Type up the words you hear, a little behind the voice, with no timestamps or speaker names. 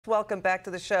Welcome back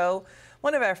to the show.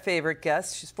 One of our favorite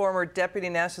guests, she's former Deputy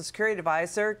National Security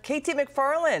Advisor, KT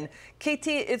McFarland. KT,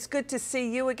 it's good to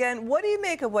see you again. What do you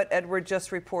make of what Edward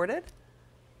just reported?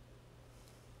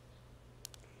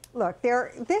 Look,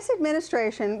 this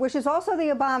administration, which is also the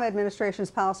Obama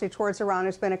administration's policy towards Iran,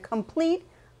 has been a complete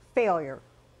failure.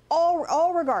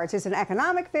 All regards. It's an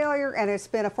economic failure and it's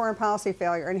been a foreign policy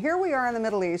failure. And here we are in the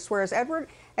Middle East, whereas Edward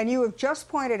and you have just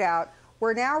pointed out,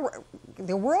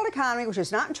 the world economy, which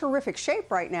is not in terrific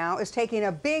shape right now, is taking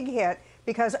a big hit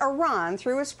because Iran,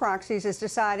 through its proxies, is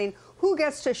deciding who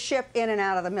gets to ship in and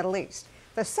out of the Middle East.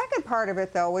 The second part of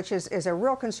it, though, which is a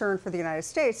real concern for the United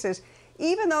States, is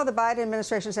even though the Biden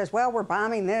administration says, well, we're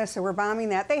bombing this and we're bombing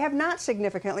that, they have not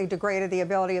significantly degraded the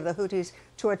ability of the Houthis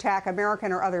to attack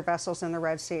American or other vessels in the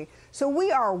Red Sea. So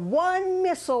we are one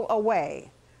missile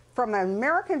away from an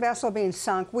American vessel being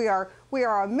sunk. We are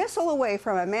a missile away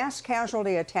from a mass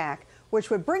casualty attack, which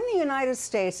would bring the United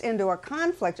States into a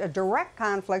conflict, a direct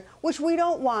conflict, which we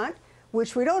don't want,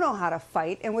 which we don't know how to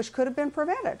fight, and which could have been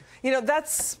prevented. You know,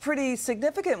 that's pretty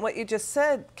significant what you just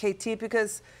said, KT,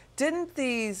 because didn't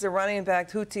these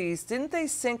Iranian-backed Houthis, didn't they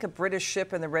sink a British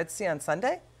ship in the Red Sea on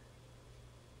Sunday?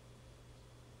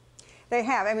 They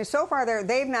have. I mean, so far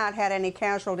they've not had any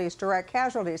casualties, direct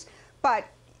casualties, but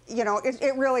you know,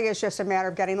 it really is just a matter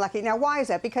of getting lucky. Now, why is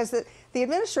that? Because the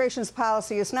administration's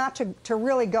policy is not to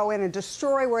really go in and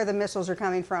destroy where the missiles are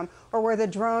coming from or where the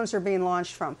drones are being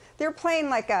launched from. They're playing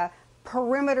like a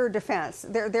perimeter defense.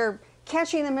 They're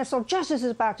catching the missile just as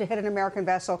it's about to hit an American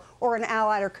vessel or an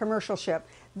allied or commercial ship.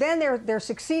 Then they're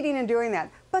succeeding in doing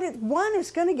that. But one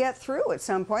is going to get through at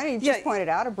some point. And you've just pointed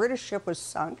out a British ship was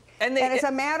sunk. And it's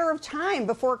a matter of time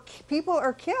before people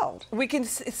are killed. We can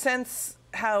sense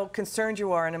how concerned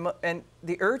you are and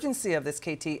the urgency of this,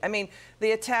 KT. I mean,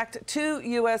 they attacked 2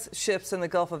 U.S. ships in the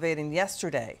Gulf of Aden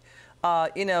yesterday.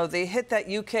 You know, they hit that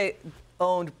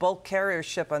UK-owned bulk carrier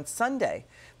ship on Sunday.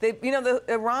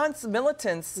 Iran's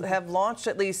militants have launched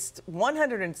at least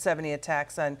 170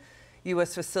 attacks on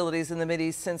U.S. facilities in the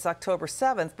Mideast since October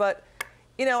 7th. But,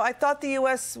 you know, I thought the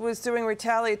U.S. was doing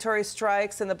retaliatory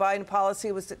strikes and the Biden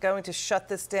policy was going to shut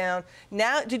this down.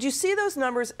 Now, did you see those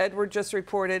numbers Edward just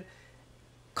reported?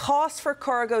 Costs for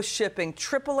cargo shipping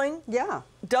tripling,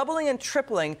 doubling and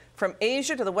tripling from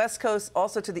Asia to the West Coast,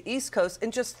 also to the East Coast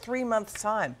in just 3 months'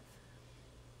 time.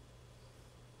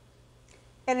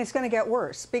 And it's going to get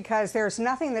worse because there's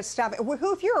nothing that's stopping.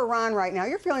 If you're Iran right now,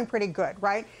 you're feeling pretty good,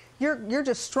 right? You're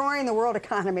destroying the world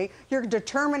economy. You're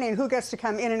determining who gets to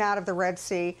come in and out of the Red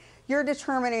Sea. You're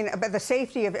determining the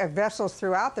safety of vessels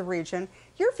throughout the region.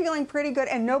 You're feeling pretty good,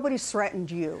 and nobody's threatened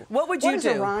you. What would you do? What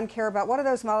does Iran care about? What do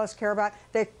those mullahs care about?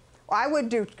 I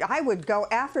would go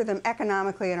after them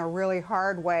economically in a really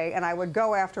hard way, and I would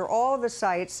go after all of the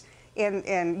sites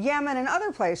in Yemen and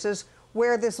other places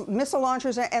where this missile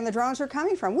launchers and the drones are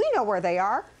coming from. We know where they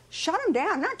are. Shut them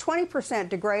down. Not 20%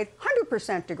 degrade,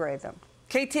 100% degrade them.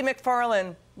 KT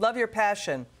McFarland, love your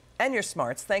passion and your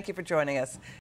smarts. Thank you for joining us.